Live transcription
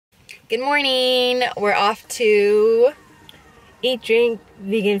Good morning. We're off to Eat, Drink,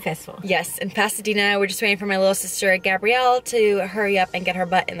 Vegan Festival. Yes, in Pasadena. We're just waiting for my little sister Gabrielle to hurry up and get her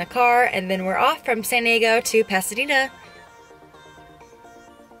butt in the car, and then we're off from San Diego to Pasadena.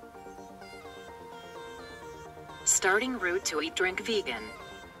 Starting route to Eat, Drink, Vegan.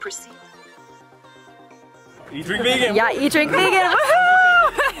 Proceed. Eat, Drink, Vegan. Yeah, Eat, Drink, Vegan.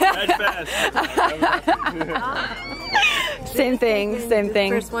 That's fast. Same thing, same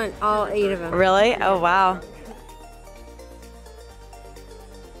thing. First one, all 8 of them. Really? Oh, wow.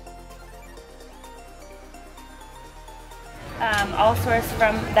 All sourced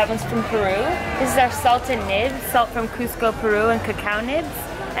from, that one's from Peru. This is our salted nibs, salt from Cusco, Peru, and cacao nibs.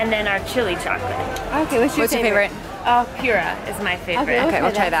 And then our chili chocolate. Okay, what's your favorite? Pura is my favorite. Okay,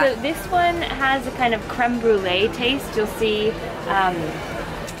 we'll try that. So this one has a kind of creme brulee taste. You'll see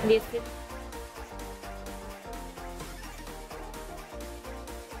the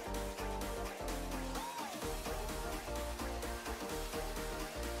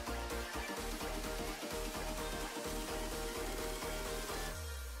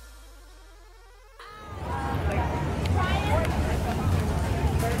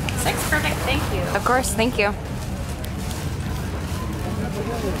perfect, thank you. Of course, thank you.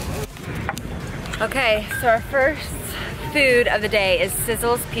 Okay, so our first food of the day is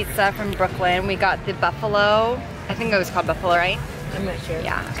Sizzle's Pizza from Brooklyn. We got the buffalo, I think it was called buffalo, right? I'm not sure.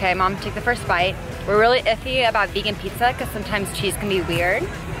 Yeah, okay, Mom, take the first bite. We're really iffy about vegan pizza because sometimes cheese can be weird.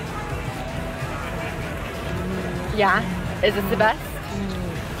 Yeah, is this the best?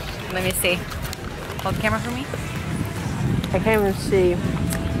 Let me see. Hold the camera for me. I can't even see.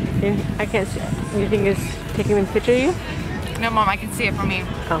 I can't see. You think it's taking a picture of you? No, Mom, I can see it from me.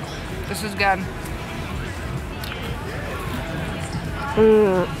 Oh. This is good.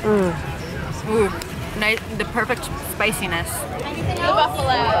 Ooh, nice, the perfect spiciness. The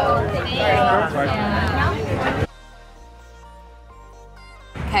buffalo.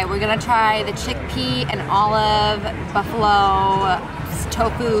 Okay, we're gonna try the chickpea and olive buffalo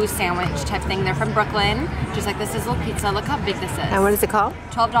tofu sandwich type thing. They're from Brooklyn, just like the Sizzle Pizza. Look how big this is. And what is it called?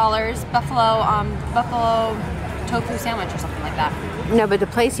 $12 buffalo tofu sandwich or something like that. No, but the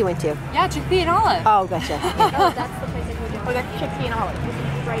place you went to. Yeah, chickpea and olive. Oh, gotcha. Oh, that's the place I told you. Oh, that's chickpea and olive. This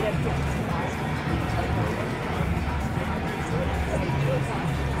is right up here.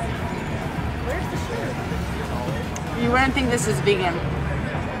 Where's the shirt? You wouldn't think this is vegan.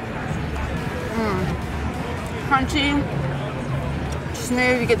 Crunchy,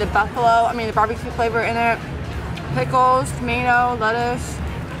 smooth. You get the the barbecue flavor in it. Pickles, tomato, lettuce.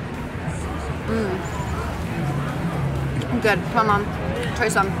 Good. Come on, Mom. Try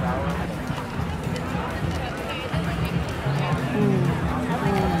some.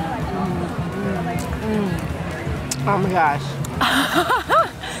 Oh my gosh.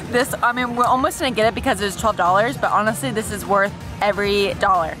 This, we're almost gonna get it because it's $12, but honestly, this is worth every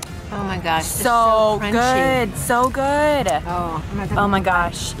dollar. Oh my gosh. So crunchy. good, so good. Oh my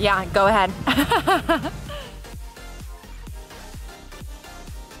gosh. Yeah, go ahead.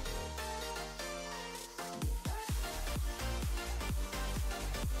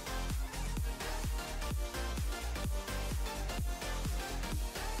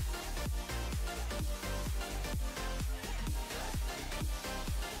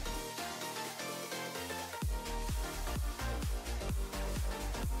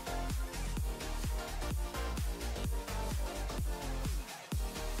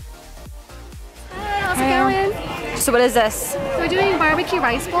 How's it going? So what is this? So we're doing barbecue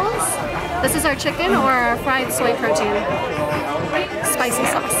rice bowls. This is our chicken or our fried soy protein. Spicy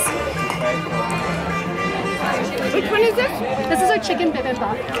sauce. Which one is this? This is our chicken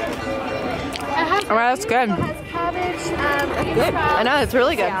bibimbap. Oh, that's good. It has cabbage, Good. I know, it's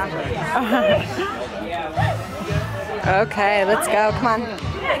really good. Okay, let's go. Come on.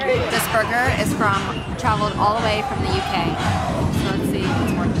 This burger is traveled all the way from the UK. So let's see if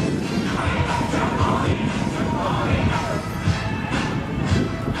it's working.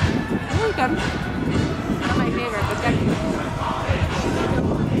 Really good. Not my favorite, but good.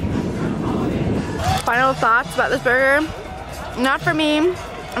 Final thoughts about this burger? Not for me.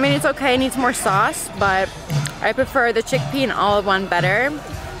 I mean, it's okay, it needs more sauce, but I prefer the chickpea and olive one better.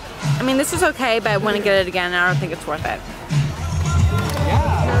 I mean, this is okay, but I wouldn't get it again, and I don't think it's worth it.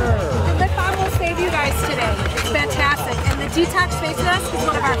 The combo will save you guys today. It's fantastic. And the Detox Face Mask is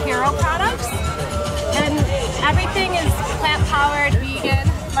one of our hero products. And everything is plant-powered, vegan.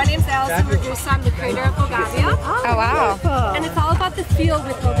 My name's Allison Ragusa. I'm the creator of Bulgavia. Oh, wow. And it's all about the feel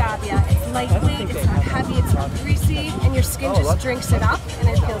with Bulgavia. It's lightweight, it's not heavy, it's not greasy, and your skin just drinks it up, and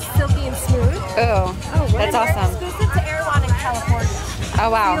it feels silky and smooth. Oh, that's awesome. Exclusive to Erewhon in California. Oh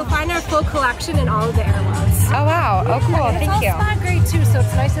wow. You'll find our full collection in all of the airlocks. Oh wow. Oh cool. And Thank it's you. all spa grade too, so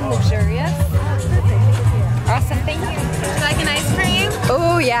it's nice and luxurious. Awesome. Thank you. Would you like an ice cream?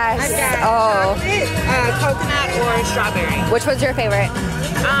 Oh yes. Oh. Coconut or strawberry? Which one's your favorite?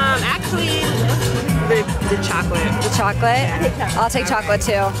 Actually, the chocolate. The chocolate? I'll take chocolate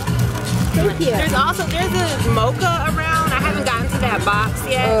too. There's a mocha around. I haven't gotten to that box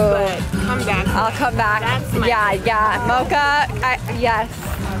yet, Ooh. but come back. I'll come back. That's my yeah. Mocha. Yes.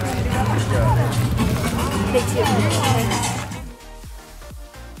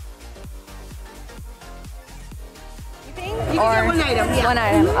 You can get one item. Yeah. One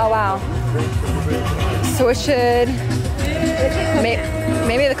item. Oh wow. So it should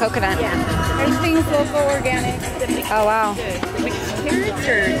maybe the coconut. Yeah. Everything's local, organic. Oh wow. Carrots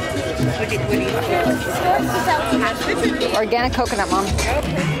or what do you Organic coconut, Mom.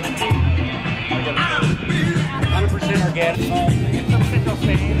 100% organic. It's from Central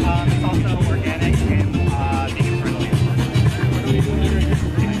Spain. It's also organic and vegan friendly.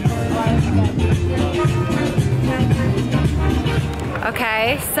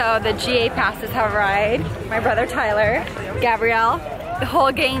 Okay, so the GA passes have arrived. My brother Tyler, Gabrielle, the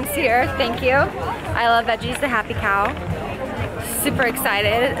whole gang's here. Thank you. I love veggies, the happy cow. Super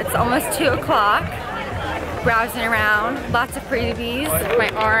excited. It's almost 2 o'clock. Browsing around, lots of freebies. My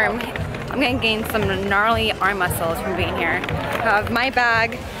arm, I'm gonna gain some gnarly arm muscles from being here. I have my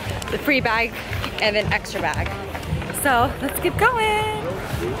bag, the free bag, and an extra bag. So let's keep going.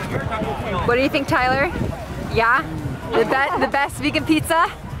 What do you think, Tyler? Yeah? The best vegan pizza?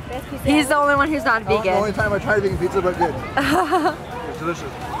 He's the only one who's not vegan. The only time I tried vegan pizza, but good. It's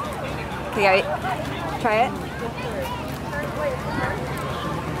delicious. Okay, try it.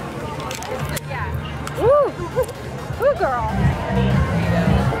 Woo! Woo, girl!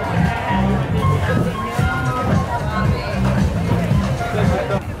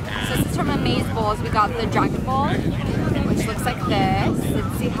 So this is from Amaze Bowls. We got the Dragon Bowl, which looks like this.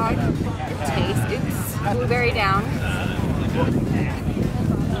 Let's see how it tastes. Oops, blueberry down.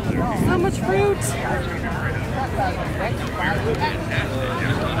 So much fruit!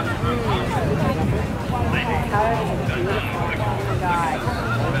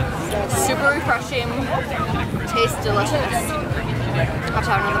 Super refreshing, tastes delicious. I'll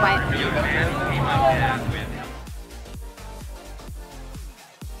try another bite.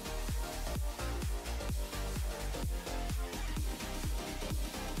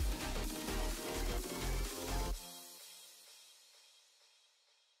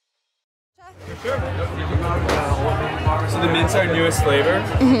 So the mint's our newest flavor.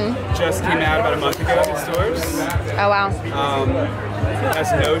 Just came out about a month ago in stores. Oh wow.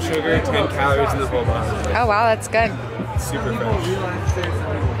 Has no sugar, 10 calories in the whole bottle. Oh wow, that's good. Super fresh.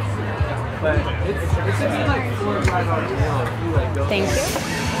 Thank you.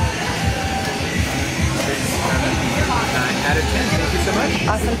 9 out of 10. Thank you so much.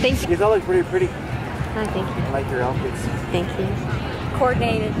 Awesome, thank you. You all look pretty pretty. Oh, thank you. I like your outfits. Thank you.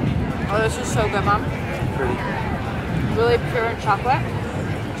 Coordinated. Oh, this is so good, Mom. Pretty. Really pure chocolate.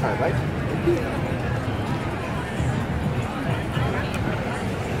 Try it, right?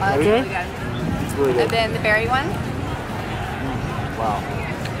 Oh, that's really good. It's really good. And then the berry one. Wow.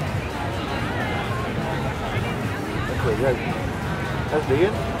 That's pretty good. That's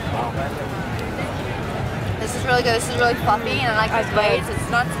vegan? Wow. This is really good. This is really fluffy, and I like the bites. It's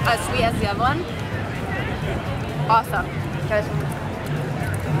not as sweet as the other one. Awesome. Guys.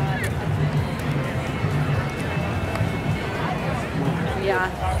 Yeah.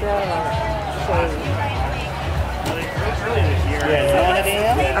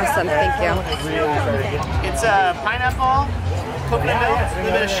 Awesome, thank you. It's pineapple, coconut milk, a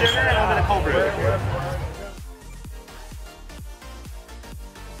little bit of sugar, and a little bit of cold brew.